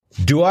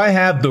Do I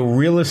have the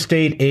real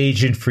estate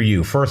agent for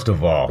you? First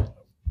of all,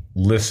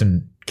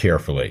 listen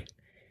carefully.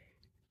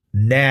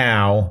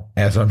 Now,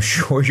 as I'm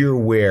sure you're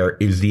aware,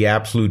 is the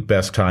absolute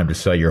best time to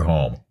sell your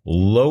home.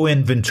 Low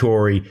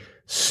inventory,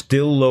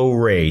 still low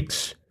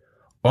rates,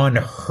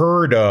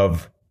 unheard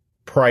of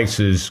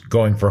prices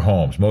going for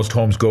homes. Most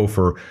homes go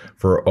for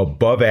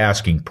above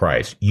asking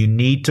price. You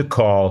need to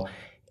call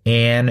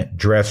Ann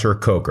Dresser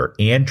Coker.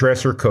 Ann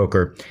Dresser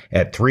Coker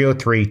at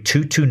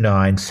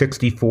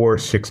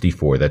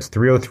 303-229-6464. That's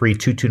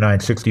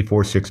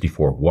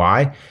 303-229-6464.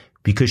 Why?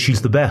 Because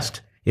she's the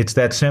best. It's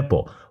that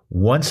simple.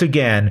 Once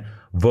again,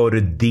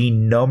 voted the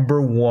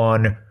number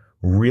one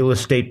real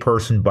estate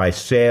person by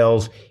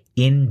sales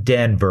in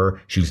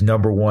Denver. She's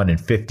number one in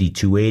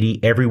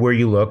 5280. Everywhere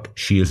you look,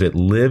 she is at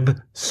Liv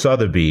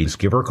Sotheby's.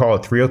 Give her a call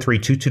at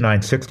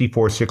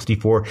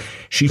 303-229-6464.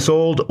 She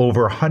sold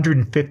over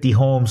 150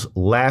 homes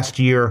last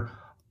year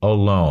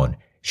alone.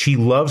 She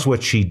loves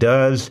what she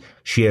does.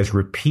 She has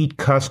repeat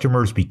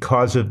customers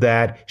because of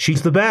that.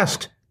 She's the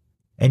best.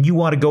 And you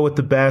want to go with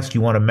the best.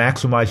 You want to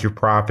maximize your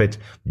profits.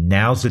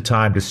 Now's the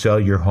time to sell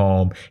your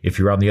home. If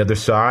you're on the other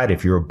side,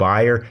 if you're a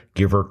buyer,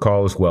 give her a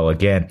call as well.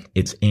 Again,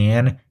 it's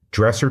Ann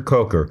Dresser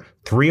Coker,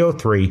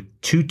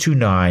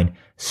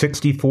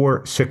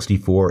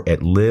 303-229-6464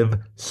 at Liv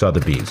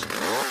Sotheby's.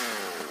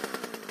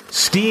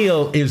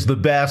 Stihl is the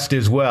best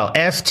as well.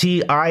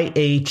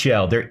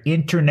 Stihl. They're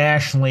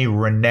internationally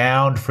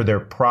renowned for their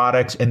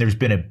products, and there's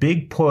been a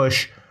big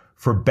push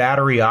for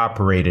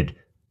battery-operated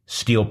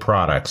Stihl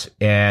products.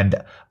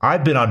 And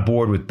I've been on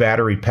board with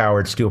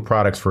battery-powered Stihl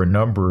products for a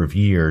number of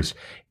years,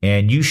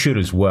 and you should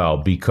as well,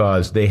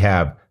 because they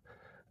have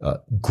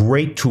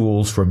great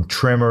tools from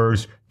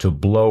trimmers to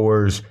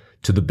blowers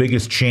to the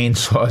biggest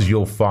chainsaws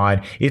you'll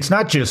find. It's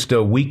not just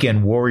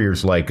weekend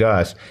warriors like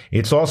us.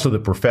 It's also the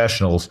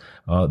professionals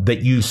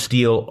that use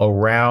Stihl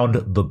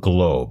around the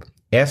globe.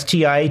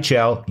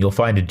 Stihl, you'll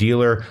find a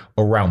dealer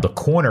around the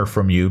corner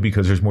from you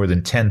because there's more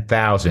than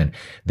 10,000.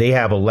 They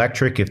have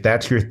electric if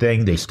that's your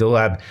thing. They still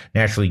have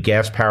naturally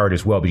gas-powered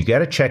as well. But you got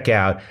to check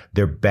out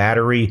their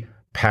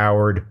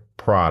battery-powered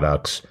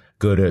products.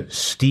 Go to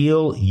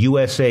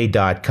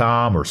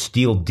stihlusa.com or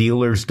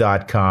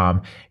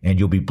stihldealers.com, and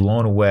you'll be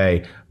blown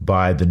away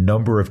by the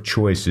number of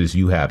choices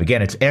you have.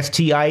 Again, it's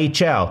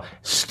Stihl,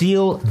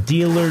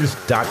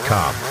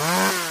 stihldealers.com.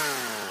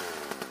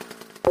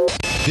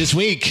 This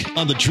week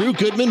on the Drew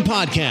Goodman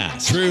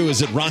Podcast, Drew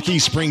is at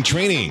Rockies spring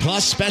training,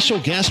 plus special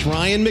guest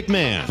Ryan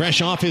McMahon,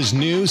 fresh off his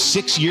new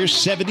 6-year,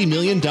 $70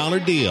 million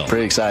deal.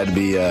 Pretty excited to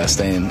be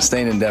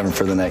staying in Denver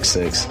for the next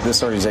 6.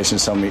 This organization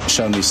has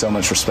shown me so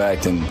much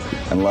respect and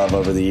love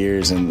over the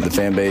years, and the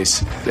fan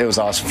base. It was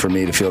awesome for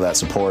me to feel that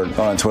support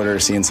on Twitter,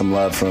 seeing some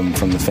love from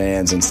the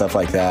fans and stuff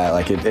like that.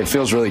 Like it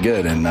feels really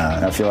good, and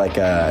I feel like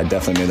I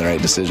definitely made the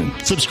right decision.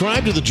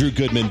 Subscribe to the Drew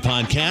Goodman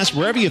Podcast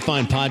wherever you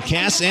find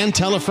podcasts, and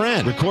tell a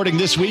friend. Recording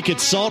this week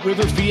at Salt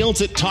River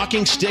Fields at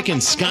Talking Stick in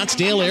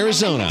Scottsdale,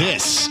 Arizona.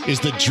 This is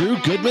the Drew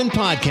Goodman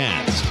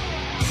Podcast.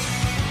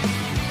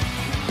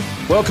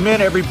 Welcome in,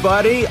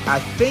 everybody. I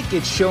think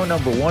it's show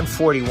number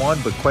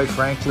 141, but quite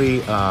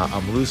frankly,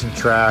 I'm losing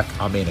track.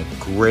 I'm in a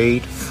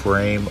great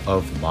frame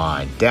of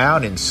mind.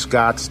 Down in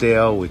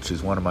Scottsdale, which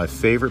is one of my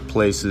favorite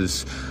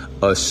places,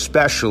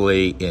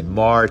 especially in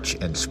March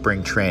and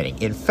spring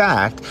training. In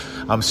fact,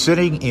 I'm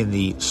sitting in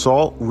the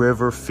Salt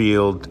River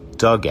Field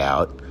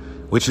dugout,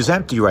 which is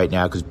empty right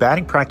now because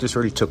batting practice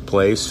already took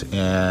place,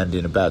 and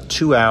in about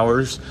 2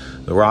 hours,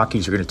 the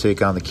Rockies are going to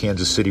take on the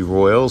Kansas City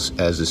Royals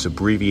as this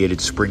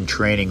abbreviated spring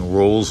training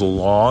rolls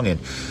along. And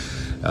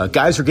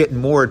guys are getting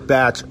more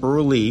at-bats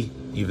early,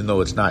 even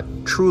though it's not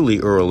truly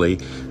early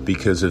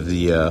because of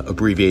the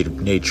abbreviated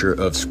nature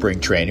of spring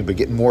training, but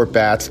getting more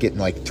at-bats, getting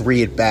like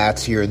 3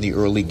 at-bats here in the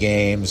early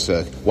games.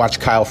 Watched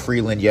Kyle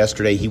Freeland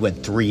yesterday. He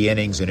went 3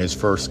 innings in his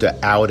first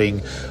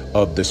outing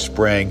of the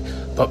spring.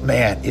 But,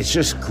 man, it's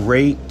just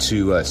great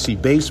to see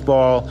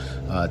baseball,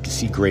 to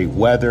see great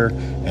weather,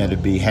 and to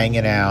be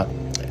hanging out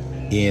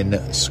in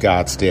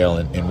Scottsdale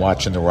and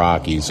watching the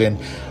Rockies. And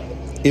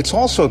it's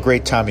also a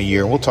great time of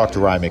year, and we'll talk to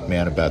Ryan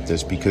McMahon about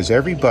this, because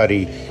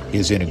everybody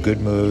is in a good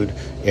mood.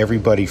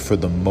 Everybody, for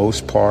the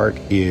most part,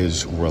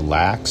 is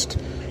relaxed,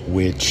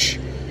 which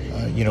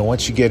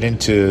once you get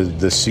into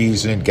the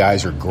season,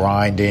 guys are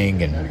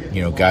grinding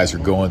and, guys are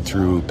going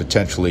through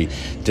potentially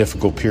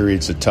difficult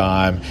periods of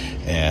time.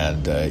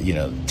 And,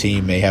 the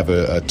team may have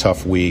a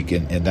tough week,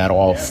 and that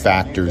all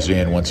factors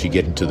in once you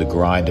get into the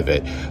grind of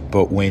it.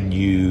 But when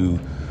you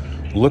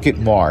look at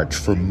March,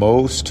 for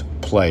most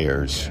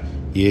players,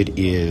 it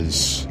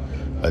is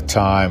a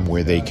time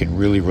where they can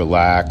really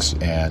relax,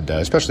 and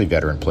especially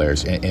veteran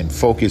players, and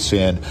focus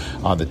in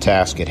on the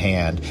task at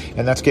hand,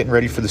 and that's getting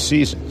ready for the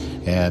season.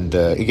 And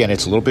again,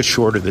 it's a little bit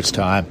shorter this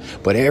time,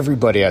 but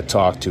everybody I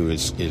talk to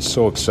is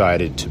so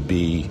excited to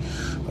be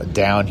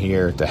down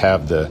here, to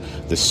have the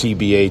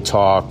CBA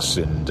talks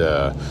and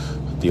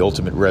the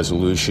ultimate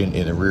resolution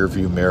in the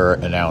rearview mirror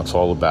and now it's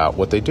all about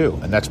what they do,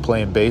 and that's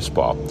playing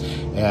baseball.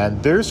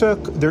 And there's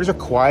a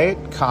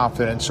quiet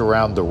confidence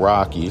around the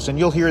Rockies, and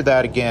you'll hear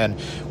that again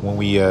when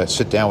we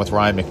sit down with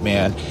Ryan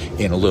McMahon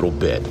in a little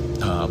bit.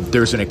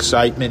 There's an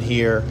excitement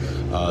here.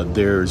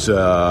 There's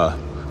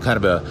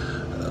kind of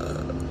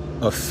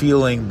a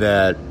feeling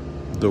that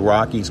the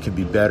Rockies can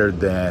be better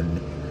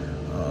than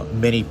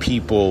many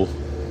people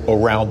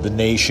around the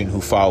nation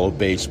who follow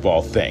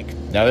baseball think.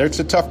 Now, it's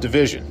a tough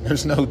division.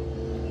 There's no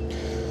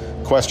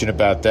question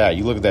about that.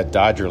 You look at that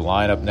Dodger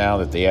lineup now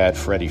that they add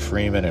Freddie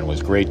Freeman and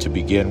was great to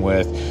begin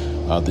with.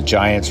 The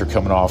Giants are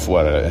coming off,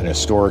 an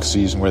historic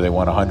season where they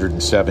won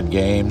 107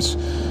 games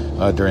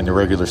during the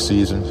regular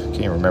season.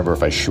 Can't remember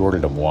if I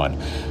shorted them one.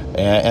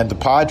 And the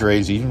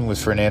Padres, even with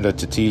Fernando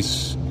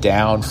Tatis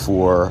down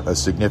for a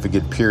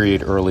significant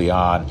period early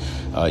on,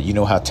 you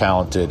know how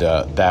talented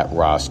that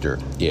roster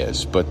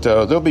is. But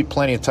there'll be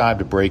plenty of time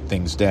to break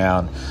things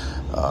down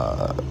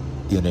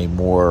in a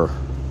more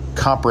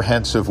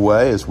comprehensive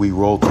way as we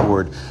roll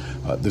toward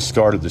the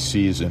start of the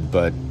season.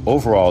 But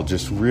overall,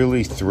 just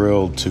really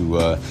thrilled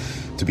to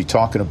be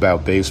talking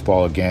about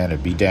baseball again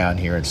and be down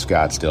here in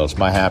Scottsdale. It's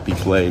my happy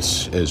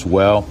place as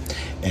well,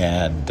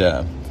 and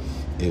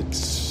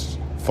it's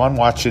fun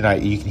watching.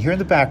 You can hear in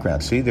the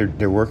background, see,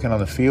 they're working on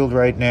the field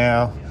right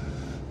now,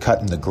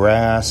 cutting the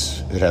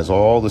grass. It has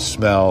all the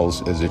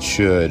smells, as it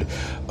should,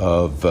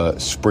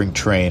 of spring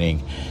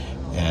training.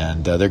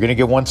 And they're going to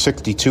get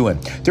 162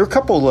 in. There are a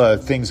couple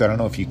things, I don't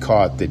know if you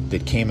caught,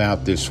 that came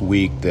out this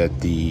week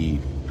that the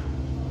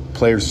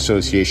Players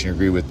Association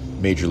agreed with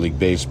Major League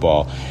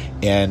Baseball.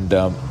 And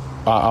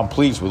I'm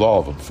pleased with all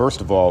of them.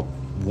 First of all,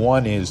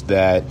 one is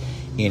that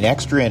in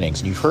extra innings,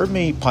 and you've heard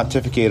me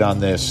pontificate on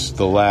this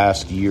the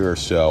last year or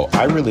so,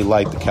 I really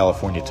like the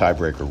California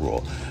tiebreaker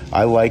rule.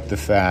 I like the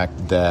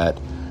fact that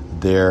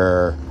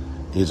there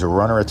is a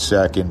runner at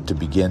second to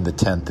begin the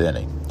 10th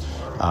inning.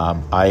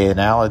 I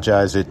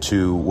analogize it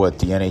to what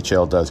the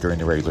NHL does during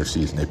the regular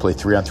season. They play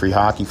 3-on-3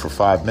 hockey for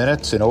 5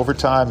 minutes in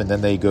overtime, and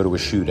then they go to a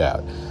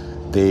shootout.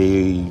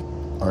 They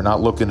are not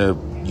looking to,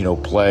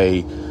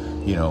 play,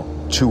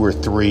 2 or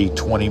 3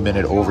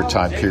 20-minute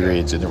overtime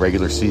periods in the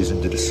regular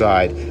season to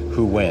decide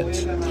who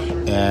wins.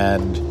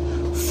 And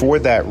for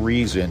that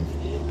reason,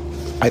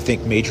 I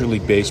think Major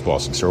League Baseball,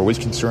 since they're always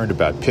concerned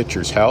about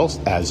pitchers'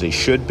 health, as they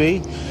should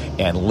be,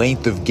 and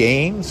length of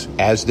games,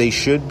 as they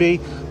should be,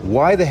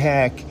 why the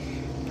heck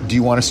do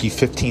you want to see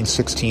 15,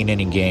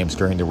 16-inning games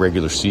during the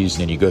regular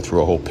season and you go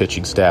through a whole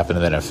pitching staff and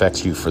then it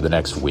affects you for the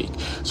next week?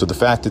 So the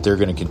fact that they're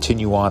going to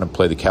continue on and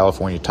play the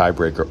California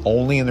tiebreaker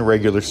only in the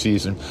regular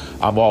season,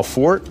 I'm all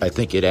for it. I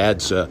think it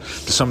adds to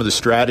some of the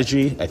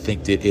strategy. I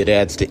think that it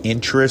adds to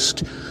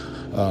interest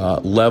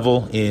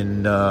level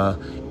in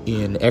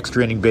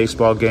extra inning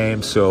baseball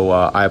games. So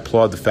I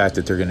applaud the fact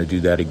that they're going to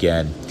do that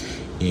again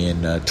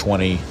in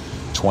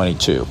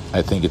 2022.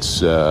 I think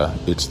it's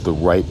the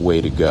right way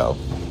to go.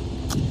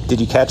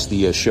 Did you catch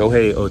the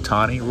Shohei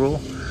Ohtani rule?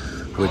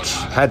 Which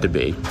had to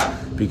be,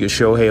 because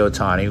Shohei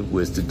Ohtani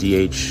was the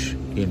DH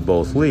in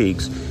both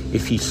leagues.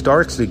 If he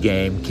starts the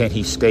game, can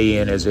he stay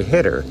in as a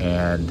hitter?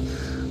 And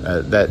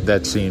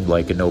that seemed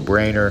like a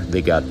no-brainer.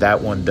 They got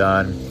that one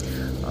done.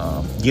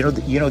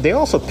 They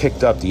also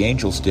picked up, the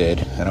Angels did,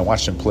 and I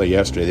watched them play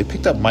yesterday, they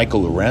picked up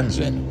Michael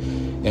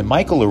Lorenzen. And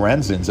Michael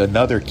Lorenzen's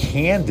another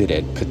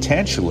candidate,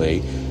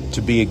 potentially,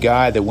 to be a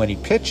guy that when he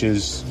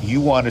pitches,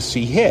 you want to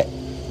see hit.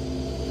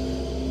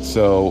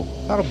 So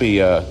that'll be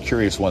a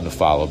curious one to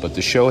follow. But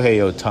the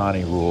Shohei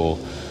Ohtani rule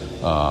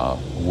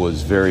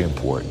was very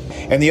important.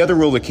 And the other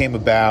rule that came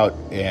about,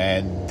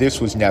 and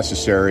this was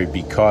necessary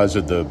because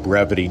of the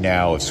brevity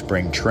now of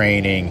spring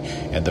training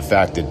and the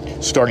fact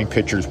that starting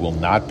pitchers will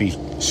not be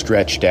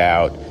stretched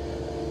out,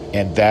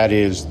 and that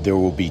is there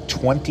will be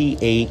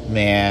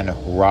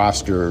 28-man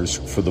rosters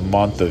for the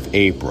month of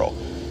April.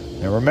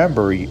 Now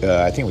remember,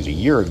 I think it was a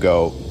year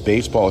ago,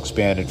 baseball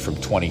expanded from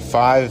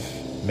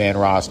 25-man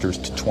rosters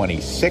to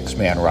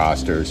 26-man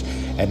rosters,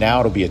 and now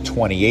it'll be a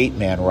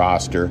 28-man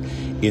roster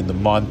in the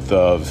month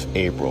of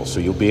April. So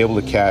you'll be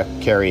able to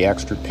carry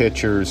extra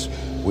pitchers,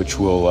 which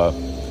will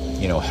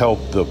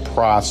help the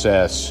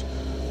process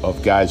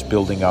of guys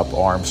building up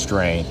arm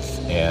strength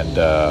and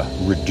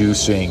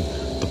reducing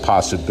the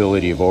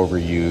possibility of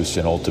overuse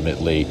and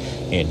ultimately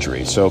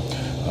injury. So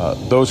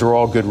those are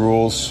all good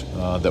rules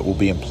that will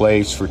be in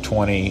place for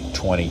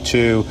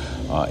 2022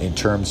 in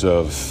terms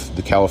of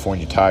the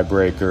California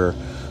tiebreaker.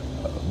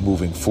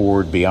 Moving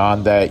forward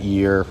beyond that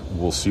year,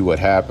 we'll see what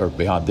happens. Or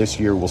beyond this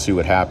year, we'll see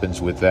what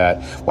happens with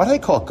that. Why do they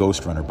call it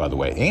Ghost Runner, by the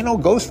way? Ain't no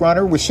Ghost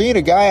Runner. We're seeing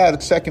a guy out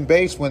at second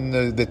base when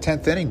the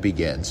 10th inning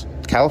begins.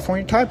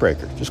 California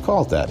tiebreaker. Just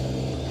call it that.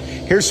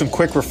 Here's some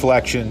quick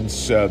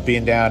reflections,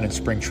 being down in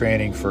spring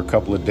training for a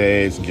couple of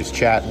days and just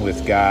chatting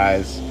with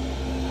guys.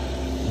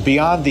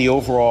 Beyond the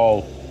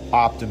overall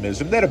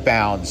optimism that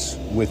abounds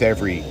with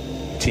every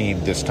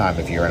team this time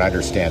of year, and I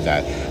understand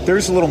that,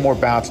 there's a little more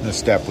bounce in the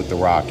step with the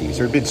Rockies.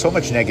 There had been so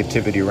much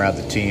negativity around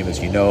the team, as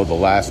you know, the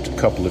last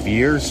couple of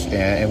years,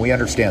 and we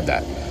understand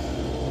that.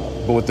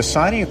 But with the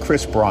signing of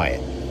Kris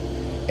Bryant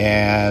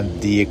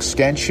and the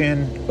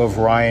extension of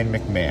Ryan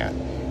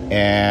McMahon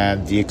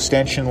and the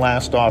extension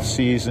last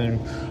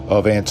offseason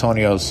of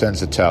Antonio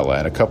Senzatella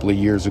and a couple of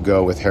years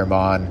ago with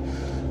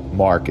Germán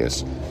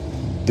Marquez,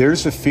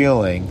 there's a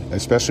feeling,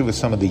 especially with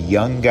some of the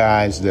young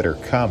guys that are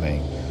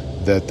coming,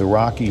 that the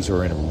Rockies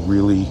are in a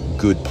really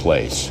good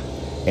place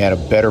and a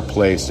better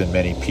place than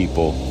many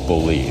people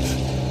believe.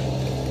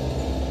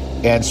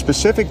 And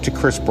specific to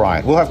Kris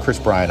Bryant, we'll have Kris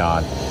Bryant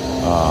on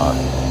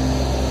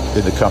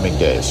in the coming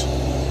days.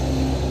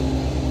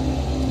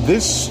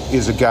 This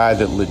is a guy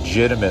that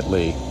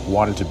legitimately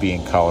wanted to be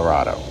in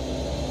Colorado.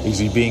 Is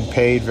he being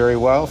paid very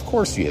well? Of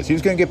course he is. He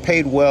was going to get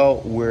paid well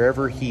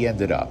wherever he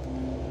ended up.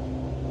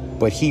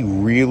 But he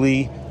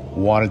really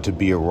wanted to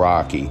be a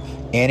Rocky.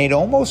 And it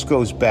almost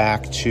goes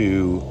back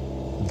to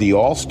the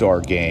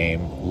All-Star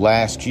game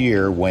last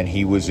year when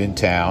he was in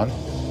town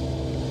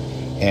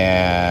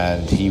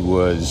and he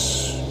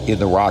was in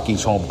the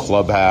Rockies home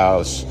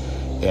clubhouse,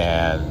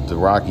 and the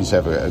Rockies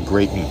have a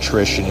great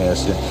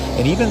nutritionist,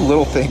 and even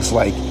little things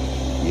like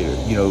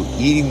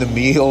eating the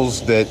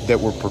meals that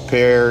were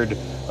prepared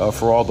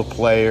for all the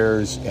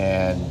players,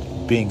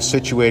 and being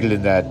situated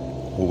in that,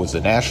 what was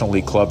the National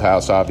League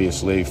clubhouse,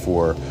 obviously,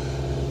 for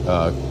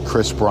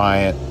Kris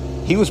Bryant.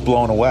 He was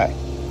blown away.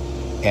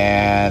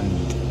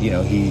 And,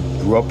 he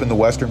grew up in the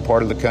western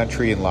part of the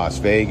country in Las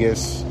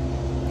Vegas.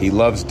 He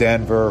loves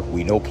Denver.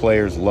 We know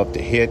players love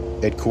to hit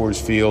at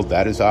Coors Field.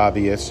 That is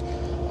obvious.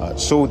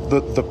 So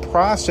the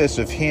process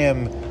of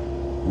him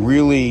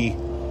really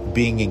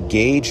being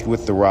engaged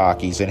with the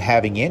Rockies and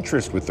having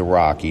interest with the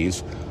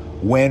Rockies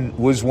when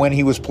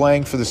he was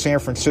playing for the San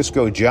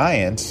Francisco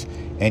Giants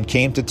and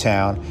came to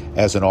town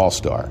as an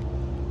all-star.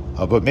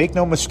 But make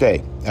no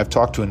mistake, I've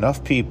talked to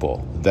enough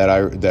people that I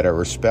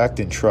respect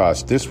and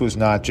trust. This was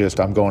not just,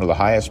 I'm going to the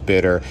highest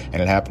bidder,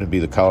 and it happened to be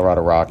the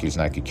Colorado Rockies,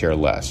 and I could care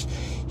less.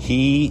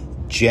 He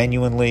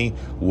genuinely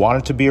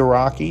wanted to be a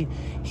Rocky.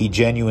 He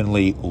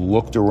genuinely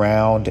looked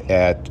around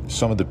at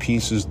some of the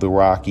pieces the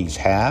Rockies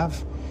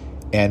have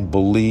and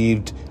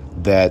believed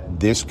that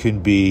this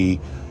could be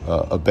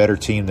a better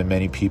team than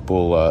many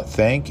people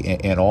think,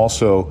 and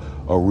also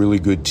a really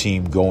good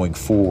team going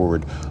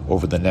forward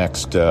over the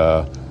next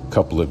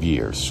couple of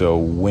years. So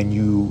when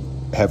you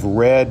have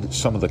read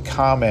some of the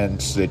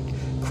comments that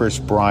Kris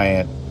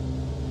Bryant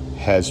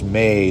has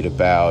made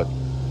about,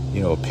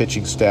 a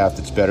pitching staff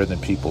that's better than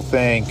people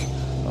think,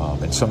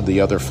 and some of the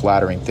other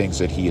flattering things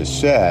that he has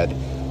said,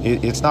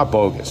 it's not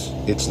bogus.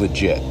 It's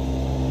legit.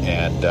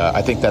 And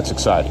I think that's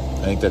exciting.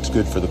 I think that's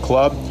good for the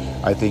club.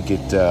 I think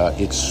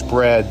it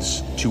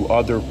spreads to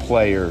other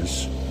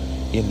players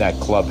in that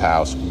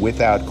clubhouse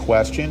without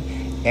question.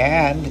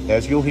 And,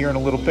 as you'll hear in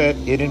a little bit,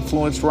 it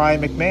influenced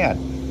Ryan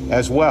McMahon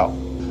as well.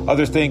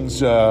 Other things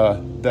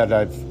that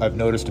I've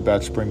noticed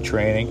about spring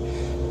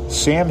training,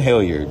 Sam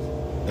Hilliard,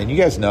 and you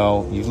guys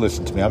know, you've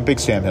listened to me, I'm a big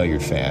Sam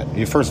Hilliard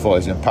fan. First of all,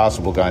 he's an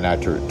impossible guy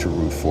not to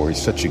root for.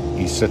 He's such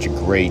a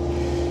great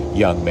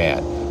young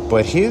man.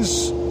 But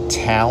his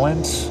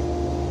talents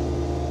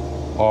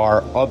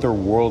are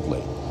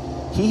otherworldly.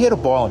 He hit a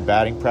ball in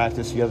batting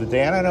practice the other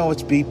day, and I know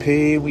it's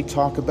BP, and we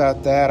talk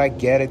about that. I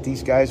get it.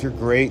 These guys are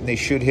great, and they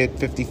should hit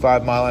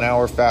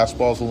 55-mile-an-hour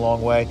fastballs a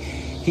long way.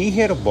 He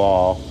hit a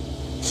ball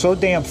so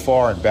damn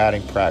far in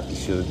batting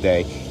practice the other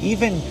day.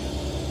 Even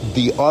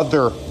the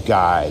other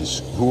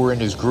guys who were in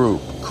his group,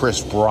 Kris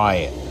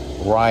Bryant,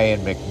 Ryan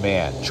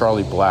McMahon,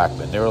 Charlie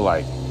Blackmon, they were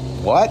like,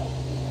 what?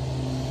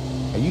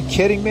 Are you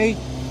kidding me?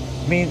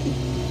 I mean,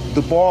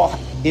 the ball,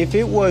 if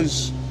it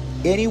was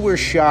anywhere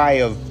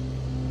shy of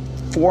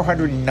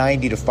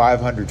 490 to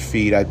 500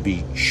 feet, I'd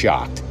be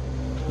shocked.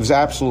 It was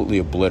absolutely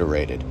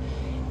obliterated.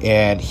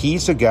 And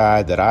he's a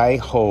guy that I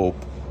hope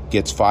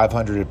gets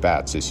 500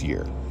 at-bats this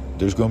year.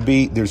 There's going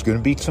to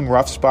be some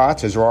rough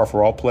spots, as there are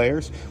for all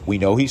players. We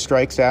know he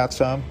strikes out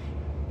some.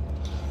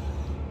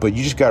 But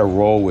you just got to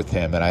roll with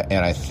him. And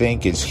I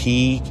think as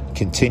he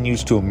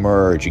continues to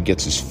emerge and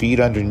gets his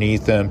feet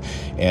underneath him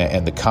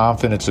and the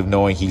confidence of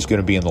knowing he's going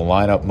to be in the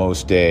lineup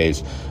most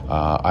days,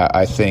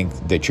 I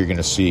think that you're going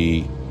to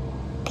see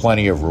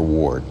plenty of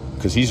reward,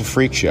 because he's a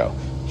freak show.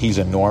 He's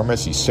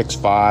enormous. He's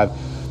 6'5",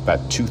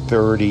 about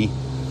 230.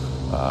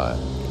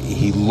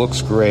 He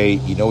looks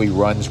great. He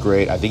runs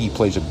great. I think he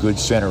plays a good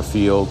center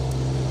field.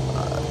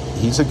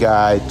 He's a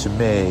guy, to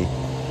me,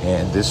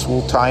 and this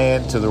will tie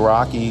into the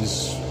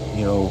Rockies,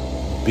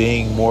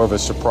 being more of a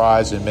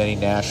surprise than many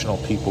national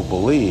people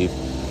believe,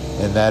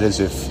 and that is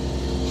if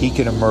he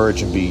can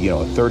emerge and be,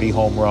 a 30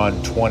 home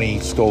run, 20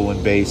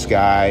 stolen base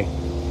guy,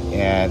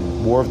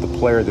 and more of the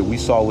player that we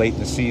saw late in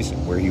the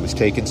season, where he was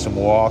taking some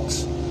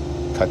walks,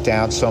 cut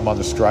down some on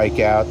the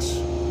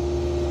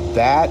strikeouts.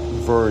 That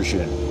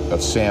version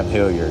of Sam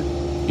Hilliard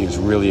is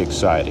really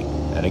exciting.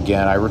 And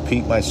again, I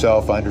repeat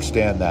myself, I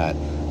understand that,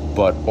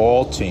 but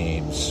all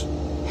teams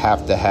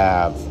have to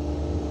have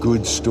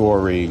good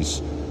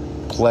stories,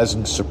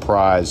 pleasant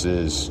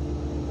surprises,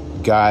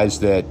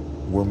 guys that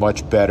were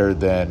much better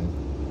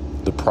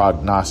than the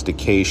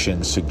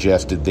prognostication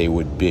suggested they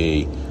would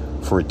be,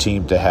 for a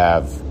team to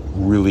have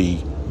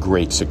really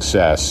great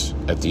success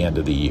at the end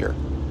of the year.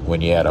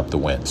 when you add up the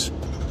wins.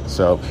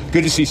 So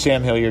good to see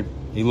Sam Hilliard.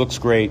 He looks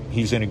great.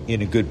 He's in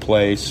a good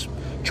place.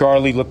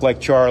 Charlie looked like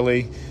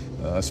Charlie.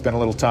 Spent a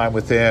little time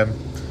with him.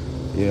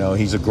 You know,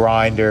 he's a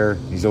grinder.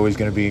 He's always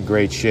going to be in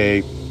great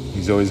shape.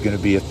 He's always going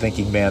to be a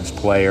thinking man's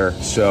player.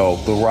 So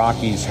the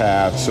Rockies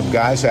have some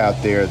guys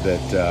out there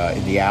that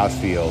in the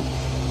outfield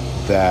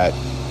that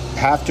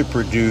have to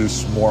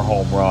produce more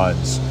home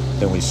runs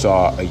than we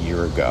saw a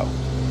year ago.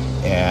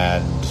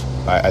 And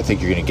I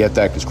think you're going to get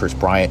that because Kris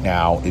Bryant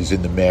now is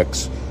in the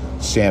mix.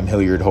 Sam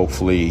Hilliard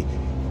hopefully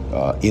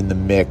in the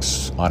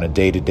mix on a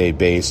day-to-day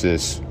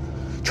basis.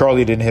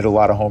 Charlie didn't hit a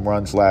lot of home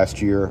runs last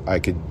year. I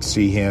could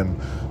see him,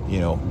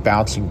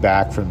 bouncing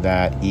back from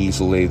that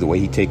easily, the way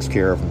he takes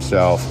care of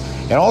himself.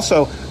 And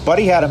also,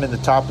 Buddy had him in the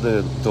top of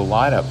the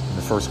lineup in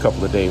the first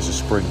couple of days of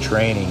spring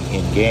training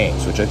in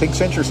games, which I think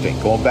is interesting,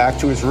 going back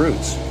to his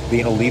roots,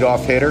 being a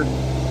leadoff hitter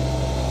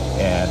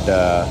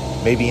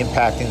and maybe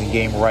impacting the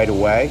game right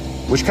away,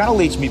 which kind of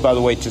leads me, by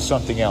the way, to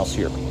something else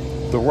here.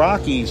 The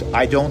Rockies,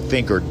 I don't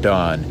think, are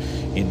done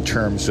in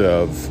terms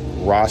of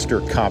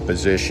roster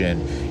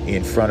composition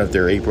in front of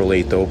their April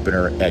 8th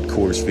opener at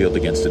Coors Field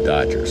against the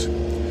Dodgers.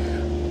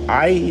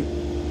 I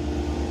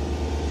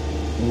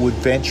would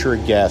venture a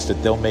guess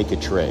that they'll make a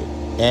trade,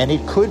 and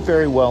it could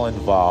very well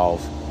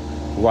involve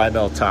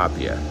Raimel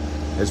Tapia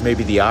as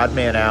maybe the odd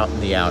man out in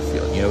the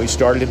outfield. He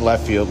started in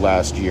left field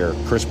last year.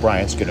 Kris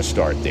Bryant's going to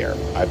start there.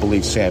 I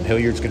believe Sam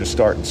Hilliard's going to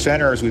start in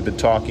center, as we've been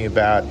talking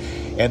about.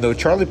 And though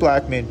Charlie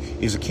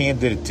Blackmon is a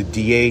candidate to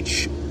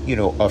DH,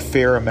 a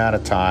fair amount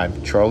of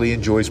time, Charlie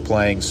enjoys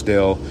playing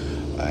still,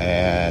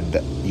 and,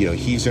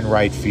 he's in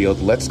right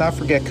field. Let's not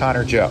forget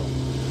Connor Joe,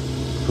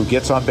 who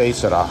gets on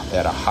base at a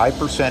high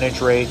percentage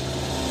rate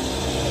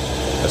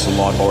as the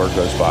lawnmower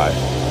goes by,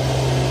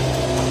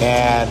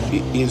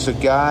 and is a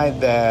guy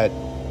that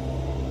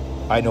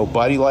I know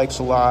Buddy likes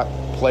a lot,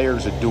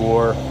 players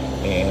adore,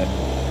 and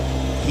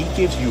he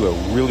gives you a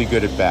really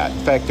good at-bat. In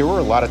fact, there were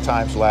a lot of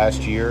times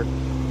last year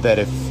that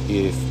if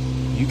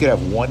you could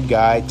have one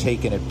guy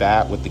taking at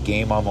bat with the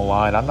game on the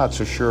line, I'm not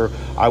so sure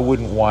I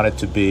wouldn't want it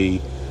to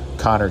be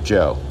Connor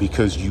Joe,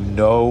 because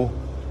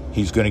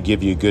he's going to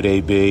give you a good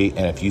AB,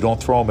 and if you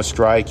don't throw him a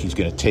strike, he's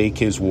going to take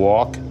his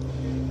walk.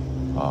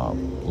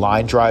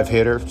 Line drive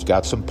hitter, he's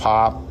got some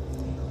pop.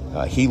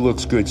 He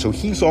looks good. So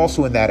he's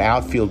also in that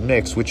outfield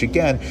mix, which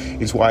again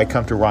is why I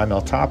come to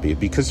Raimel Tapia,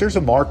 because there's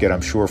a market,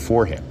 I'm sure,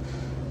 for him.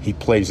 He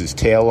plays his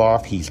tail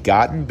off. He's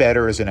gotten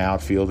better as an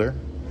outfielder.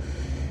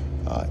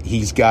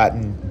 He's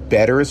gotten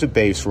better as a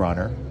base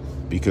runner,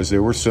 because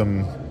there were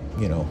some,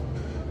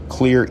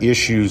 clear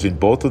issues in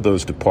both of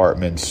those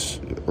departments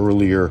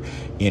earlier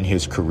in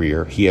his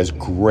career. He has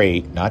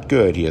great, not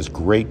good, he has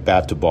great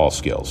bat-to-ball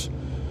skills.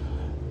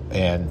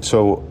 And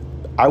so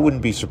I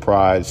wouldn't be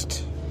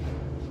surprised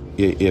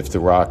if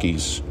the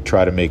Rockies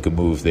try to make a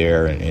move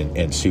there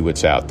and see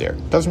what's out there.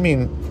 Doesn't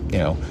mean,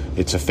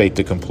 it's a fait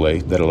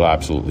accompli that it'll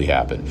absolutely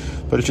happen,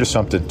 but it's just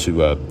something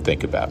to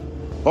think about.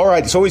 All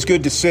right, it's always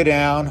good to sit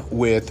down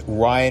with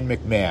Ryan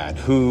McMahon,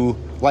 who,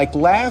 like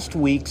last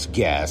week's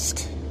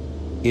guest,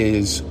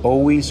 is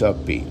always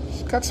upbeat.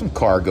 He's got some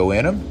cargo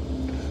in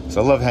him,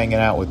 so I love hanging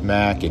out with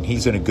Mac, and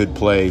he's in a good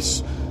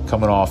place,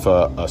 coming off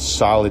a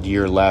solid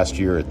year last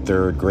year at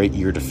third, great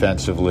year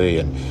defensively,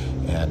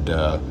 and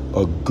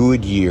a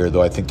good year,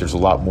 though I think there's a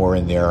lot more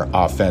in there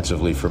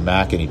offensively for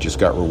Mac, and he just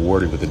got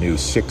rewarded with a new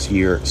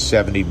 6-year,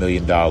 $70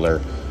 million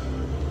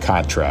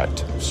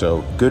contract.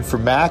 So good for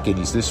Mac, and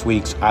he's this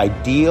week's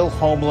Ideal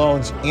Home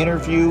Loans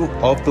Interview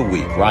of the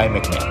Week. Ryan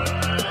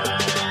McMahon.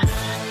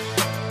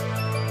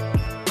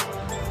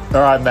 All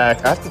right,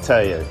 Mac, I have to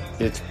tell you,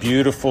 it's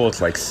beautiful. It's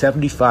like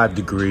 75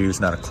 degrees,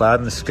 not a cloud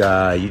in the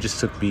sky. You just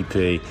took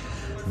BP.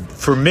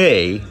 For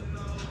me,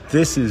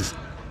 this is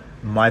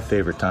my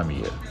favorite time of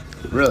year.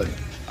 Really?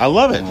 I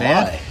love it,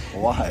 man.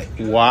 Why?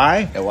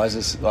 Why? Yeah, why is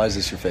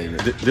this your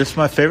favorite? This is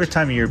my favorite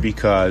time of year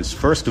because,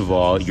 first of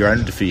all, you're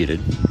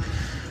undefeated.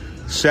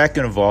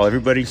 Second of all,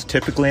 everybody's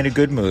typically in a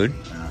good mood,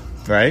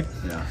 right?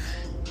 Yeah.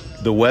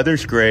 The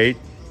weather's great.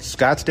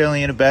 Scottsdale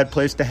ain't a bad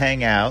place to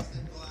hang out.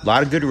 A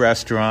lot of good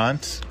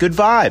restaurants. Good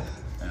vibe.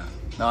 Yeah.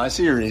 No, I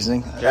see your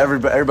reasoning. Yeah.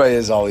 Everybody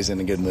is always in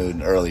a good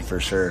mood early, for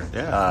sure.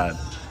 Yeah.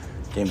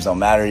 Games don't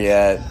matter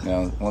yet.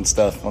 Once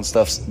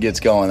stuff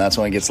gets going, that's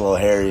when it gets a little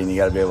hairy, and you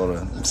got to be able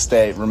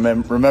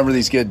to remember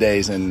these good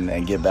days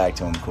and get back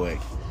to them quick.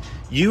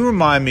 You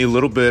remind me a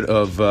little bit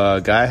of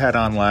a guy I had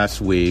on last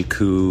week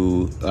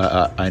who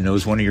I know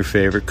is one of your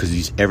favorite, because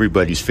he's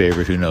everybody's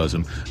favorite who knows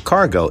him,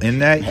 Cargo. In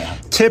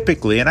that,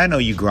 typically, and I know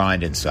you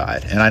grind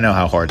inside, and I know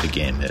how hard the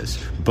game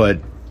is, but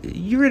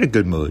you're in a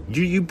good mood.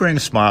 You bring a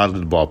smile to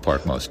the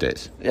ballpark most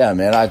days. Yeah,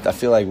 man. I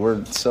feel like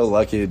we're so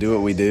lucky to do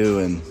what we do,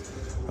 and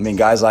I mean,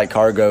 guys like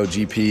Cargo,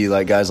 GP,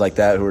 like guys like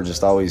that who are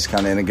just always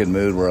kind of in a good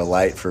mood. We're a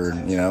light for,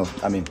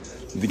 I mean,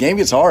 the game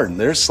gets hard.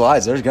 There's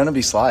slides. There's going to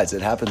be slides.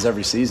 It happens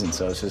every season.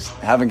 So it's just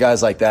having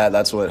guys like that,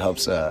 that's what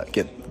helps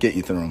get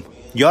you through them.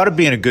 You ought to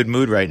be in a good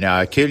mood right now.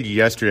 I kidded you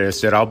yesterday. I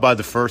said, I'll buy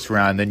the first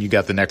round, then you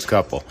got the next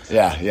couple.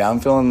 Yeah, I'm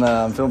feeling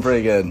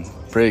pretty good.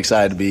 Pretty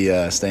excited to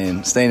be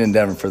staying in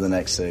Denver for the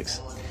next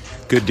 6.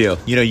 Good deal.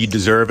 You know, you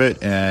deserve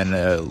it, and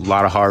a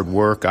lot of hard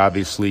work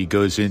obviously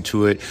goes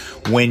into it.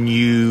 When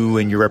you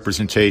and your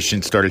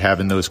representation started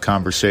having those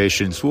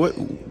conversations, what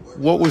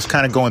was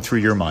kind of going through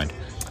your mind?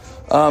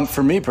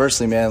 For me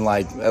personally, man,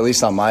 like at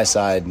least on my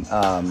side,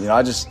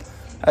 I just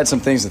had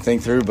some things to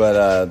think through,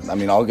 but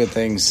all good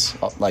things.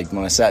 Like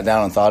when I sat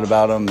down and thought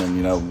about them,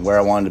 and where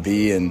I wanted to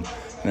be, and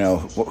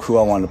who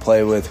I wanted to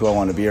play with, who I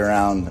wanted to be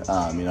around.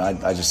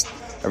 I just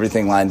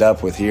everything lined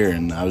up with here,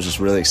 and I was just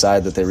really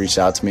excited that they reached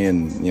out to me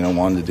and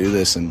wanted to do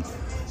this. And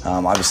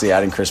obviously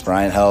adding Kris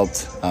Bryant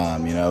helped.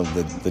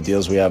 The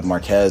deals we have,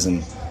 Marquez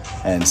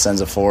and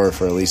Senza for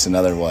at least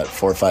another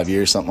 4 or 5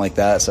 years, something like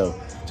that. So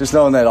just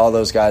knowing that all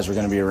those guys were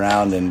going to be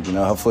around, and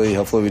hopefully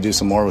we do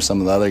some more with some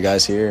of the other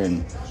guys here,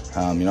 and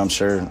I'm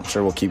sure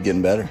we'll keep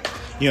getting better.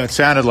 It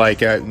sounded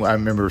like I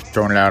remember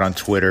throwing it out on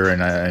Twitter,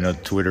 and I know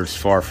Twitter's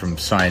far from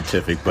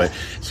scientific, but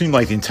it seemed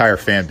like the entire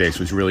fan base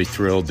was really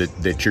thrilled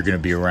that you're going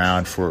to be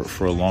around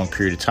for a long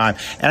period of time.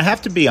 And I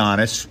have to be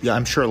honest,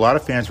 I'm sure a lot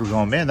of fans were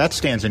going, man, that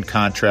stands in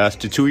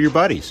contrast to two of your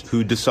buddies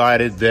who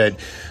decided that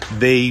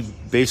they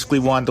basically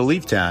wanted to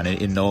leave town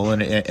in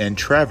Nolan and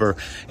Trevor,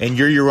 and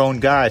you're your own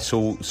guy.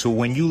 So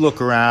when you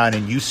look around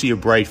and you see a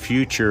bright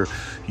future,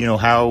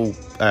 how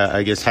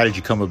did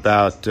you come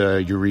about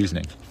your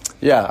reasoning?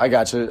 Yeah, I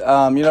got you.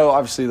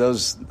 Obviously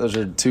those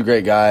are two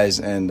great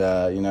guys, and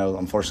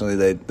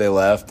unfortunately they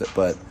left.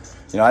 But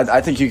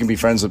I think you can be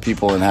friends with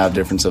people and have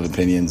difference of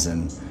opinions,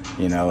 and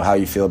how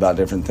you feel about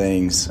different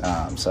things.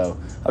 So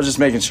I was just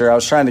making sure. I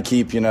was trying to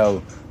keep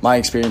my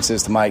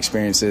experiences to my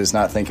experiences,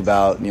 not think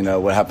about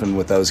what happened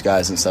with those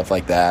guys and stuff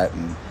like that.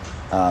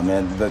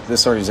 And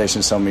this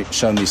organization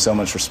shown me so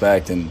much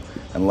respect and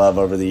love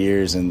over the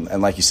years, and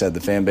like you said,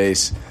 the fan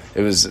base.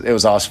 It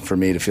was awesome for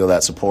me to feel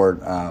that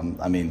support.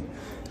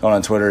 Going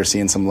on Twitter,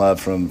 seeing some love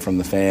from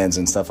the fans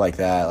and stuff like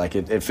that, like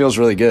it feels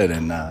really good,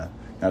 and I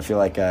feel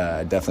like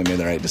I definitely made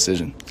the right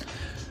decision.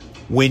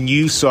 When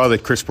you saw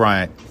that Kris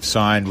Bryant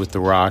signed with the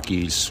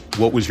Rockies,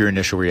 what was your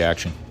initial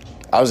reaction?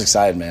 I was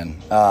excited, man.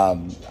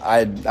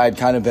 I'd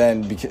kind of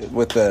been,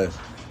 with the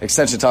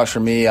extension talks for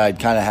me, I'd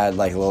kind of had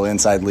like a little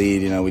inside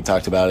lead. We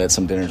talked about it at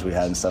some dinners we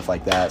had and stuff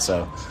like that,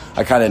 so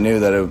I kind of knew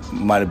that it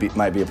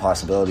might be a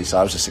possibility, so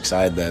I was just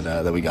excited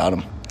that we got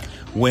him.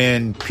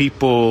 When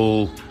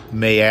people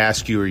may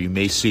ask you, or you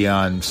may see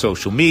on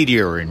social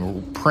media or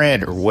in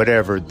print or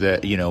whatever,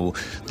 that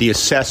the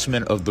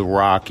assessment of the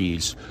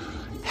Rockies,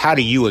 how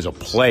do you as a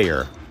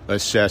player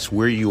assess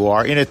where you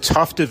are in a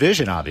tough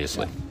division,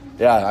 obviously?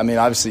 Yeah,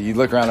 obviously you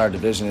look around our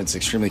division, it's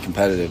extremely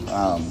competitive.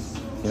 But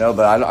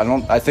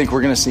I think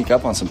we're going to sneak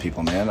up on some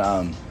people, man.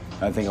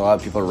 I think a lot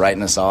of people are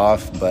writing us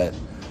off, but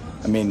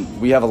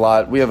we have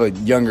a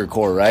younger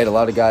core, right? A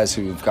lot of guys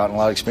who've gotten a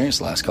lot of experience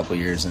the last couple of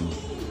years, and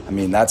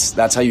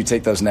that's how you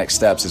take those next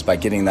steps, is by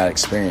getting that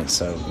experience.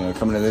 So,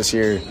 coming to this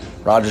year,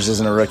 Rogers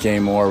isn't a rookie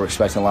anymore. We're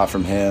expecting a lot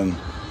from him.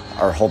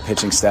 Our whole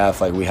pitching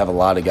staff, we have a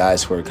lot of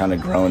guys who are kind of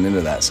growing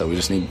into that. So we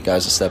just need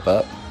guys to step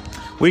up.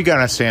 We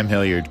got on Sam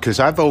Hilliard because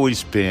I've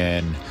always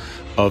been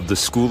of the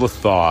school of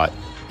thought,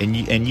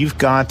 and you've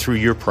gone through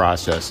your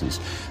processes.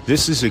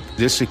 This is a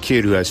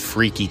kid who has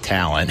freaky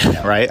talent,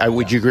 right?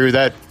 Would you agree with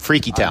that?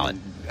 Freaky talent.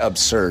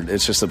 Absurd.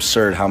 It's just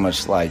absurd how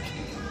much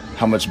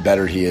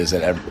better he is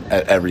at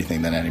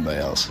everything than anybody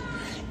else.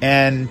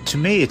 And to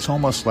me, it's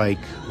almost like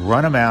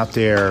run him out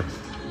there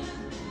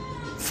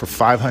for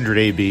 500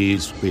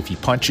 ABs. If he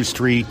punches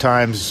 3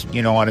 times,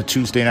 on a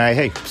Tuesday night,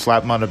 hey,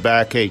 slap him on the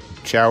back. Hey,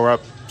 shower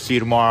up. See you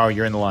tomorrow.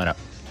 You're in the lineup.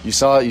 You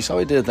saw what he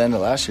did at the end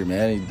of last year,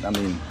 man.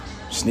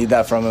 Just need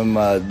that from him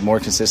more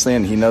consistently,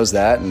 and he knows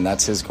that, and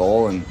that's his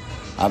goal. And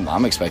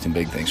I'm expecting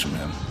big things from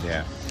him.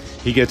 Yeah.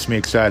 He gets me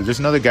excited. There's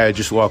another guy who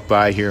just walked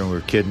by here, and we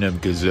were kidding him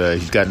because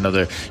he's got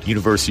another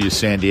University of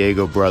San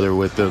Diego brother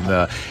with him,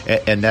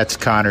 and that's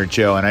Connor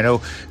Joe. And I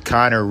know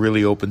Connor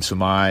really opened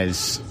some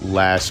eyes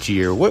last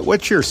year.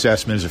 What's your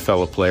assessment as a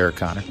fellow player,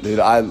 Connor? Dude,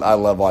 I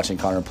love watching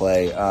Connor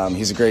play.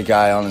 He's a great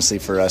guy, honestly,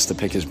 for us to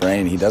pick his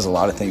brain. He does a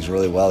lot of things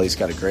really well. He's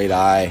got a great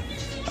eye,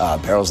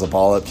 barrels the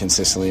ball up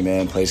consistently,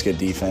 man, plays good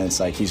defense.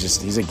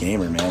 He's a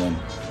gamer, man, and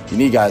you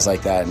need guys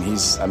like that. And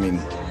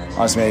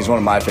honestly, man, he's one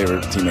of my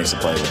favorite teammates to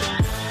play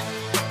with.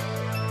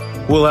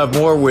 We'll have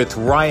more with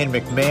Ryan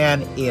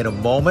McMahon in a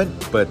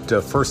moment, but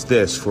first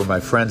this for my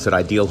friends at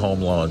Ideal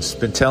Home Loans.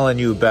 Been telling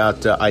you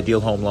about Ideal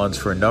Home Loans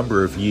for a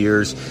number of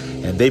years,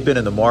 and they've been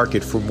in the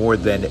market for more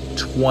than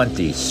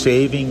 20,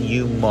 saving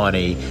you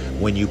money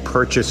when you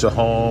purchase a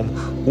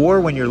home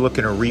or when you're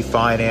looking to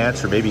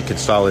refinance or maybe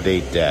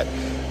consolidate debt.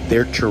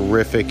 They're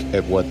terrific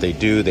at what they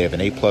do. They have an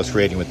A+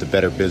 rating with the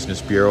Better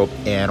Business Bureau,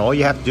 and all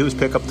you have to do is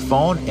pick up the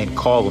phone and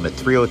call them at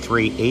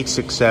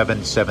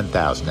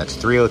 303-867-7000. That's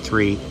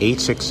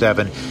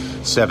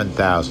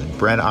 303-867-7000.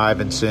 Brent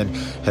Ivinson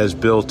has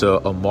built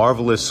a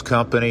marvelous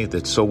company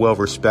that's so well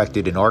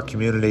respected in our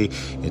community.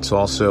 It's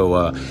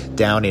also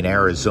down in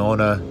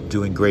Arizona,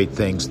 doing great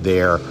things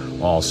there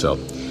also.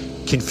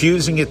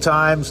 Confusing at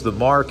times, the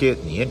market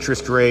and the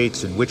interest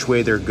rates and which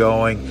way they're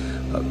going.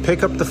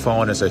 pick up the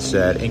phone, as I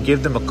said, and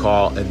give them a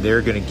call, and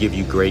they're going to give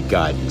you great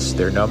guidance.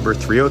 Their number,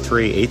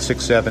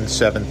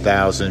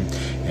 303-867-7000,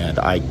 and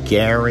I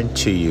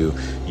guarantee you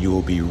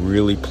will be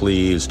really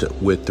pleased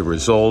with the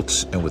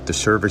results and with the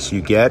service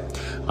you get.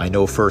 I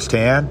know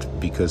firsthand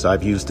because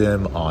I've used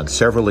them on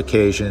several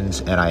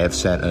occasions, and I have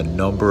sent a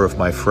number of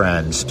my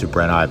friends to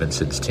Brent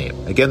Ivinson's team.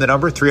 Again, the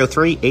number,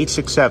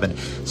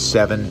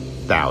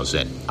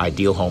 303-867-7000.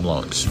 Ideal Home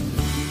Loans.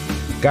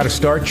 Got to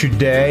start your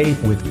day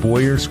with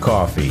Boyer's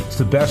Coffee. It's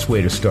the best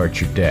way to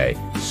start your day.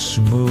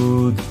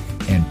 Smooth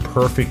and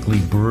perfectly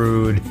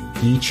brewed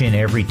each and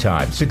every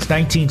time. Since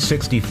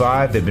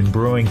 1965, they've been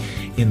brewing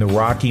in the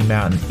Rocky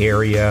Mountain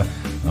area,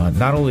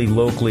 not only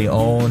locally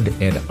owned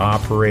and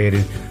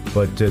operated,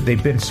 but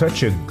they've been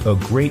such a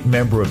great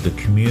member of the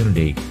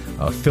community,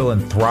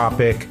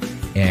 philanthropic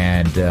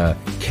and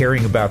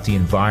caring about the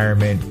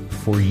environment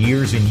for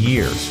years and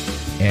years.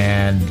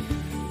 And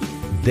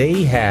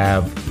they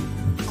have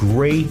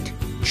great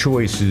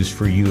choices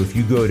for you if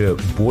you go to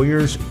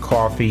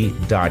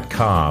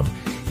boyerscoffee.com,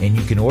 and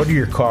you can order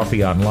your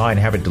coffee online,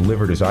 have it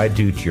delivered as I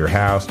do to your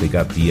house. They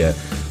got the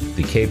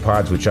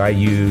K-Pods, which I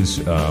use,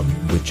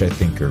 which I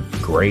think are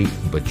great,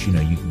 but you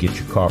can get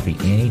your coffee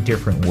any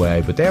different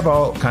way. But they have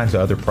all kinds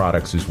of other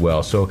products as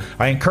well. So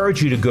I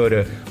encourage you to go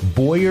to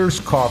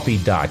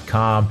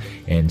boyerscoffee.com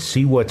and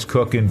see what's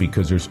cooking,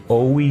 because there's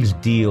always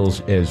deals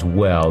as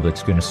well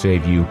that's going to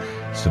save you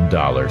some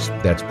dollars.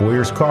 That's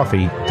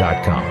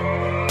boyerscoffee.com.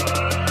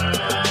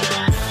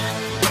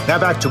 Now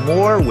back to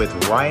more with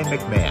Ryan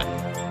McMahon.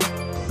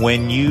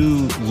 When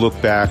you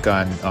look back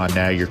on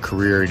now your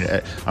career,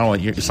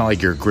 it's not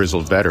like you're a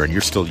grizzled veteran.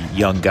 You're still a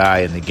young guy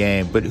in the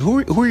game. But who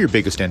are your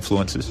biggest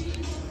influences?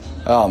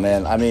 Oh,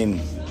 man. I mean,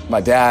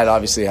 my dad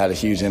obviously had a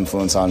huge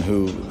influence on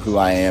who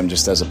I am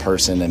just as a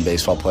person and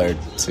baseball player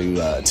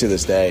to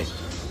this day.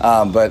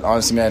 But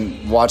honestly,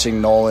 man,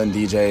 watching Nolan,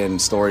 DJ,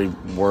 and Story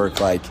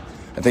work, I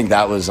think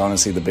that was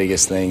honestly the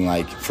biggest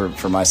thing,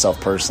 for myself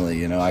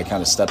personally. I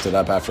kind of stepped it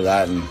up after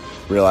that and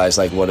realized,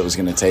 what it was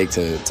going to take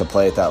to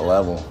play at that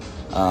level.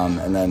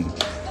 And then,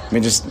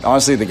 just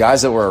honestly, the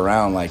guys that were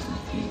around,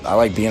 I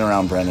like being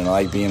around Brendan. I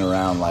like being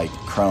around,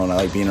 Crone. I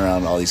like being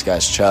around all these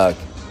guys, Chuck,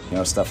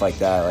 stuff like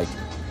that. I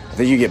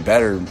think you get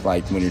better,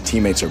 when your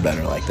teammates are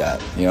better like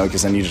that,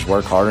 because then you just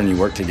work harder and you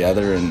work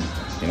together and,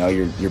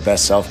 your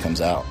best self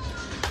comes out.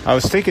 I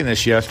was thinking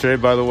this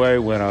yesterday, by the way,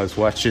 when I was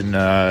watching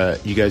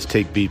you guys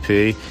take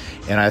BP,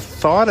 and I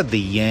thought of the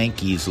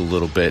Yankees a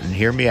little bit, and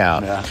hear me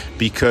out,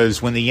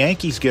 because when the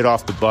Yankees get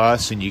off the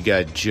bus and you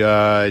got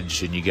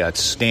Judge and you got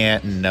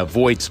Stanton, now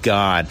Voigt's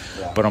gone,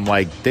 but I'm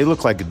like, they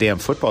look like a damn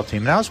football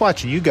team. And I was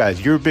watching you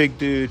guys. You're a big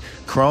dude.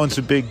 Crone's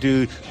a big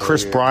dude.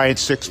 Kris Bryant,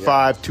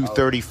 6'5",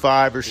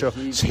 235 or so.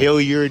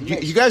 Hilliard.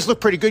 You guys look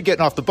pretty good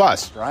getting off the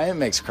bus. Bryant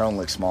makes Crone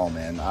look small,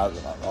 man.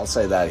 I'll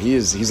say that.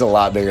 He's a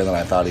lot bigger than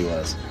I thought he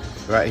was.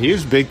 Right, he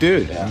was a big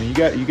dude. Yeah.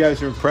 You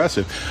guys are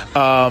impressive.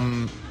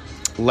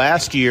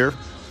 Last year,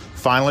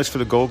 finalist for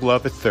the Gold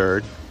Glove at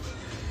third.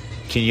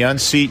 Can you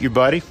unseat your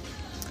buddy?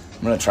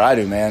 I'm going to try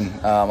to, man.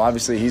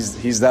 Obviously,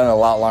 he's done it a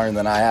lot longer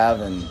than I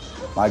have, and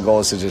my goal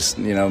is to just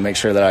make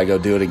sure that I go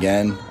do it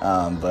again.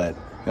 But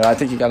I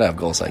think you got to have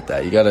goals like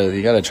that. You got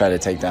to try to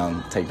take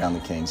down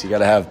the Kings. You got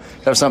to have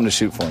something to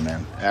shoot for,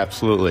 man.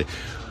 Absolutely.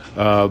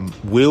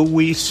 Will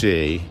we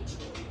see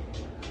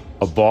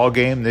a ball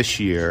game this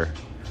year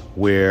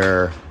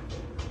where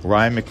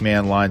Ryan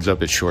McMahon lines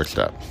up at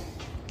shortstop?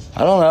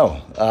 I don't know.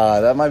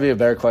 That might be a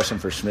better question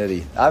for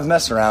Schmitty. I've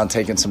messed around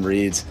taking some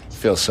reads. It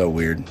feels so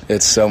weird.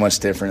 It's so much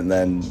different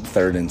than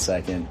third and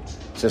second.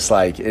 Just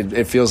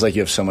it feels like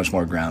you have so much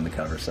more ground to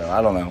cover. So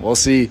I don't know. We'll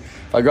see.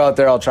 If I go out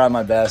there, I'll try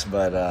my best,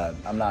 but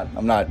I'm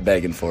not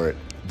begging for it.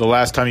 The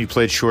last time you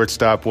played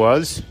shortstop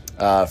was?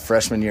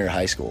 Freshman year of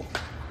high school.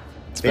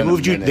 They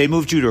moved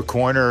you to a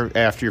corner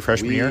after your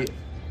freshman year?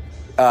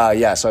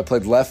 Yeah, so I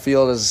played left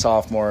field as a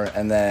sophomore,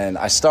 and then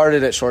I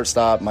started at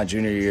shortstop my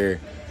junior year,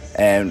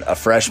 and a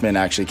freshman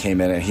actually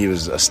came in, and he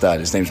was a stud.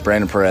 His name's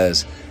Brandon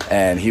Perez,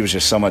 and he was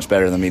just so much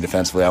better than me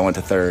defensively. I went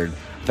to third.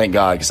 Thank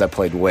God, because I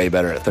played way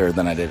better at third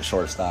than I did at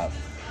shortstop.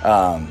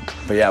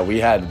 But yeah,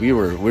 we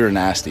were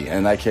nasty,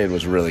 and that kid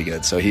was really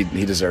good, so he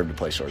deserved to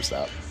play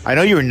shortstop. I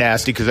know you were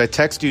nasty because I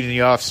texted you in the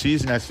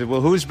offseason. I said, well,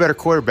 who's a better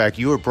quarterback,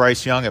 you or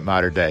Bryce Young at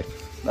Modern Day?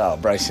 Oh,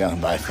 Bryce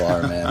Young by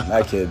far, man.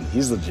 That kid,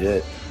 he's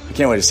legit. I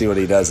can't wait to see what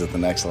he does at the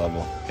next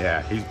level.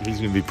 Yeah, he's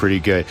going to be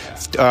pretty good.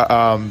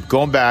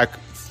 Going back,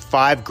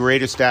 5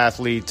 greatest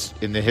athletes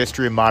in the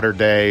history of Modern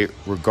Day,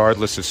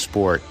 regardless of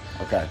sport.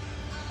 Okay.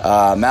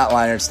 Matt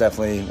Leinert's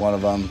definitely one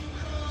of them.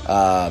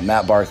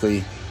 Matt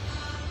Barkley.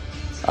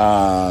 We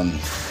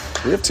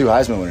have 2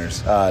 Heisman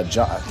winners. I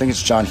think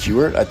it's John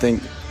Hewart.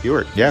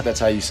 Hewart, yeah.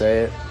 That's how you say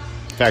it.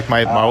 In fact,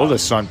 my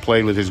oldest son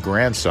played with his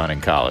grandson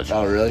in college.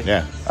 Oh, really?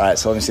 Yeah. All right,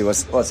 so let me see.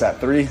 What's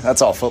that, 3?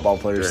 That's all football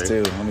players,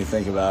 too. Let me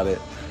think about it.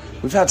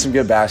 We've had some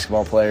good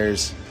basketball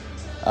players.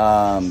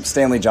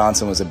 Stanley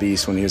Johnson was a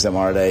beast when he was at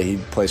Mater Dei. He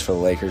plays for the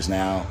Lakers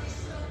now.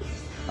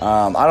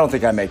 I don't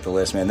think I make the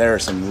list, man. There are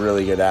some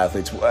really good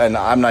athletes, and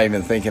I'm not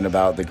even thinking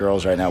about the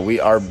girls right now.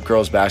 Our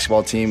girls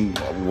basketball team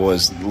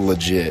was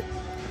legit.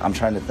 I'm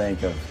trying to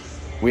think of.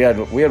 We had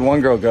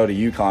one girl go to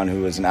UConn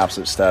who was an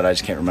absolute stud. I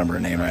just can't remember her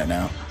name right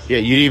now. Yeah,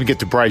 you didn't even get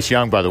to Bryce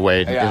Young, by the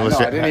way. Yeah, no,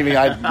 I didn't even.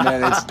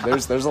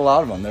 There's a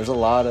lot of them. There's a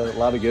lot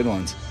of good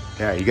ones.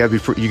 Yeah, you got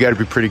to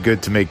be pretty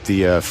good to make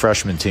the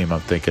freshman team. I'm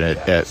thinking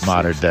at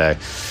modern day.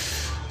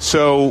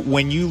 So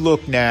when you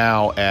look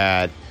now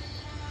at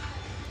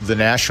the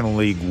National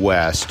League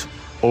West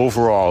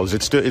overall, is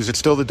it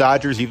still the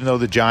Dodgers, even though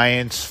the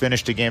Giants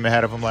finished a game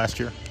ahead of them last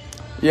year?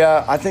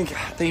 Yeah, I think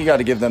you got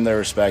to give them their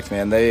respect,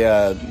 man. They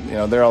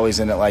they're always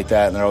in it like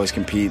that, and they're always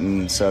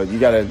competing. So you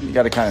got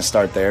to kind of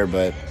start there,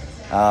 but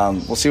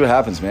we'll see what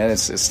happens, man.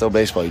 It's still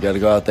baseball. You got to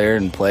go out there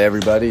and play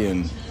everybody,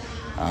 and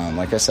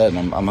like I said,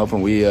 I'm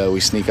hoping we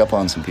sneak up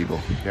on some people.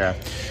 Yeah.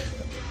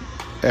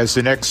 As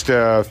the next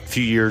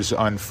few years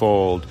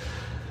unfold,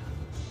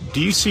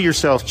 do you see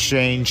yourself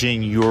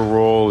changing your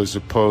role as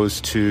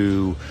opposed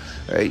to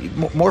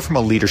more from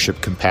a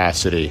leadership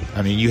capacity?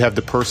 I mean, you have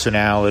the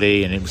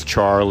personality, and it was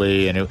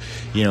Charlie, and it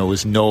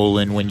was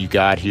Nolan when you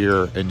got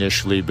here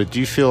initially. But do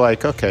you feel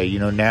like, okay,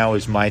 now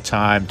is my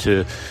time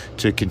to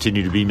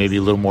continue to be maybe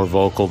a little more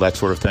vocal, that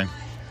sort of thing?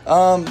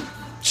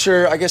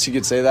 Sure, I guess you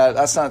could say that.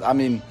 That's not. I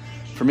mean,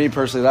 for me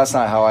personally, that's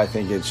not how I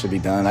think it should be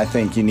done. I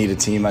think you need a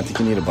team. I think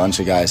you need a bunch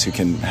of guys who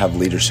can have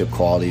leadership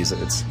qualities. I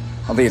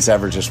don't think it's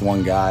ever just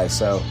one guy.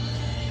 So.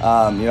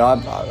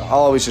 I'll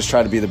always just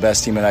try to be the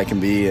best teammate I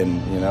can be,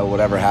 and,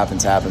 whatever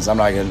happens, happens. I'm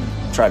not going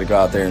to try to go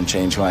out there and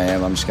change who I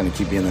am. I'm just going to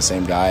keep being the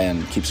same guy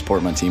and keep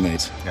supporting my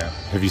teammates. Yeah.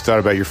 Have you thought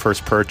about your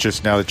first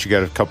purchase now that you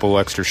got a couple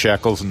extra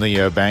shekels in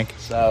the bank?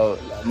 So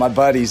my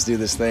buddies do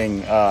this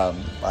thing,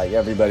 like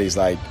everybody's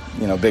like,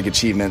 big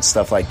achievements,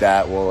 stuff like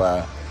that.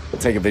 We'll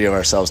take a video of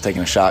ourselves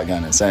taking a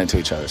shotgun and send it to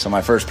each other. So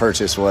my first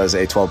purchase was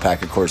a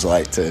 12-pack of Coors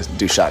Light to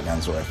do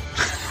shotguns with.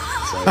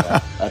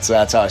 So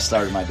that's how I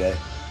started my day.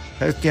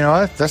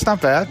 That's not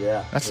bad.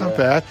 Yeah, that's not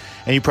bad.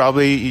 And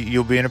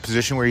you'll be in a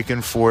position where you can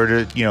afford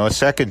a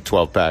second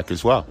 12-pack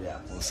as well. Yeah,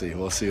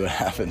 we'll see what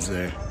happens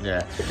there.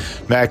 Yeah,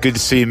 Matt, good to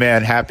see you,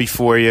 man. Happy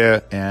for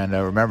you. And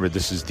remember,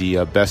 this is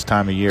the best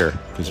time of year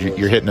because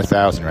you're hitting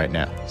 1,000 right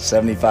now.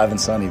 75 and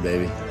sunny,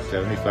 baby.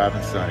 75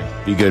 and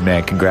sunny. Be good,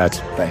 man. Congrats.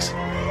 Thanks.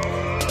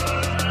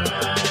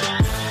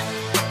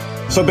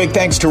 So big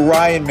thanks to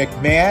Ryan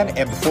McMahon.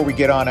 And before we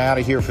get on out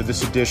of here for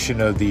this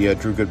edition of the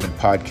Drew Goodman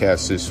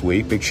podcast this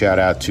week, big shout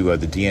out to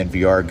the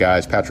DNVR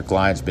guys. Patrick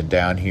Lyon's been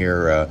down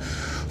here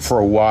for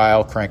a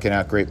while, cranking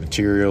out great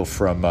material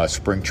from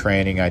spring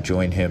training. I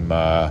join him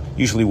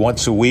usually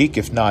once a week,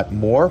 if not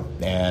more.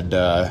 And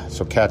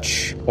so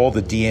catch all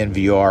the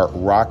DNVR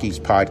Rockies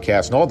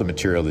podcast and all the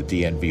material that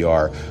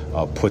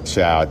DNVR puts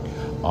out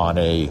on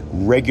a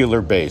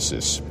regular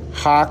basis.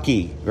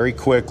 Hockey, very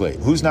quickly.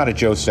 Who's not a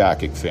Joe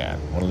Sakic fan?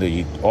 One of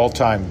the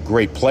all-time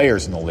great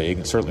players in the league,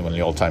 and certainly one of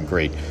the all-time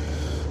great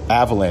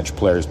Avalanche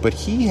players. But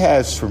he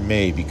has, for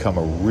me, become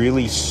a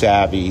really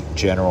savvy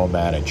general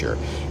manager.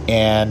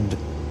 And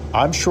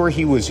I'm sure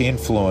he was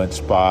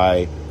influenced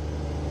by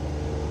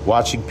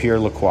watching Pierre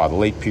Lacroix, the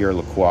late Pierre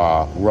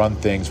Lacroix, run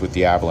things with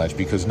the Avalanche,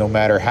 because no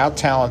matter how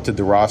talented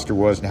the roster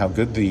was and how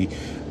good the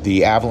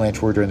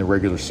Avalanche were during the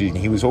regular season,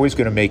 he was always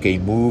going to make a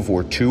move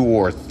or two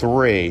or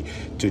three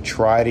to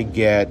try to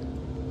get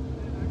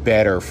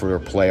better for a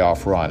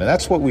playoff run. And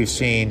that's what we've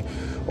seen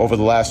over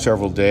the last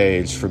several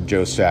days from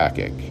Joe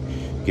Sakic.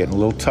 Getting a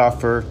little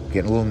tougher,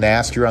 getting a little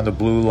nastier on the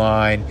blue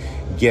line,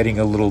 getting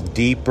a little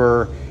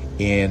deeper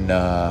in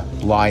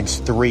lines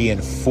 3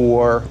 and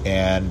 4,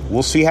 and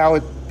we'll see how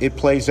it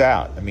plays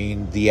out. I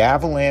mean, the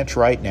Avalanche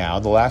right now,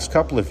 the last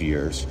couple of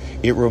years,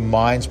 it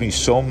reminds me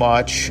so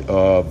much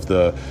of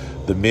the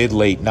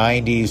mid-late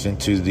 90s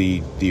into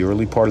the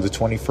early part of the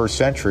 21st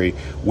century,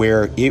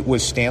 where it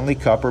was Stanley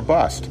Cup or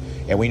bust.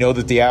 And we know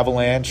that the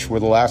Avalanche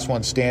were the last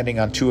one standing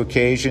on 2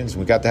 occasions.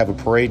 We got to have a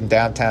parade in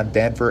downtown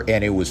Denver,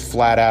 and it was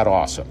flat-out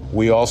awesome.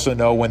 We also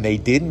know when they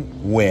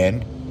didn't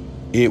win,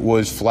 it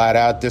was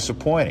flat-out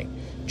disappointing,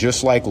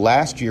 just like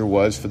last year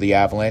was for the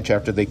Avalanche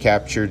after they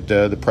captured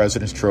the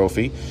President's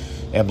Trophy,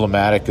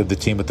 emblematic of the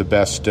team with the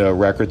best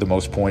record, the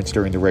most points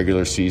during the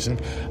regular season.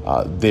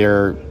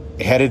 They're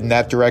headed in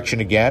that direction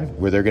again,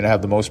 where they're going to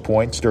have the most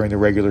points during the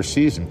regular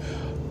season.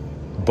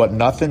 But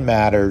nothing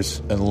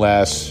matters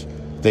unless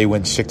they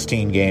win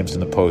 16 games in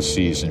the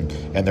postseason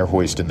and they're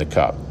hoisting the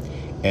cup.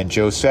 And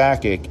Joe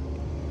Sakic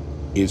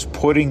is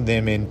putting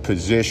them in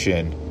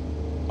position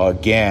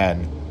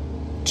again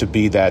to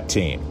be that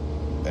team.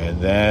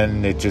 And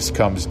then it just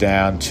comes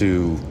down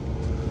to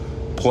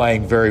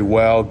playing very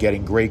well,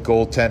 getting great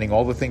goaltending,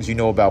 all the things you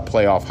know about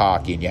playoff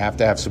hockey, and you have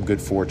to have some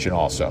good fortune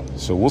also.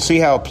 So we'll see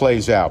how it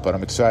plays out, but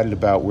I'm excited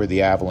about where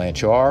the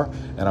Avalanche are,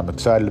 and I'm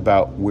excited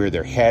about where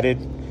they're headed.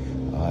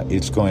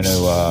 It's going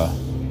to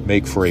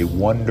make for a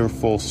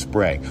wonderful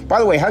spring. By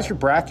the way, how's your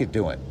bracket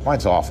doing?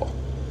 Mine's awful.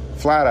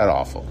 Flat out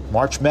awful.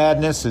 March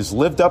Madness has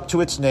lived up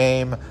to its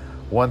name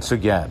once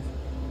again.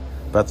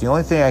 But the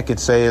only thing I can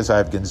say is I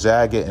have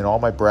Gonzaga in all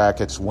my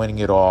brackets winning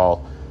it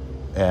all,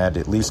 and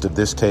at least of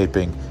this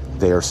taping,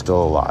 they are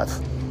still alive.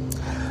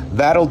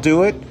 That'll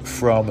do it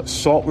from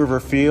Salt River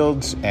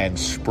Fields and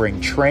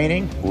spring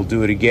training. We'll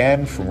do it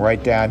again from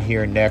right down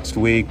here next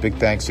week. Big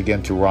thanks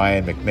again to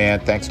Ryan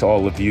McMahon. Thanks to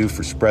all of you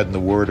for spreading the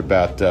word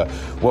about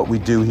what we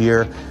do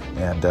here.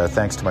 And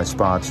thanks to my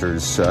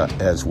sponsors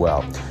as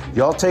well.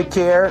 Y'all take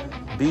care.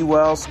 Be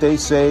well. Stay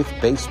safe.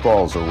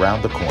 Baseball's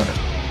around the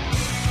corner.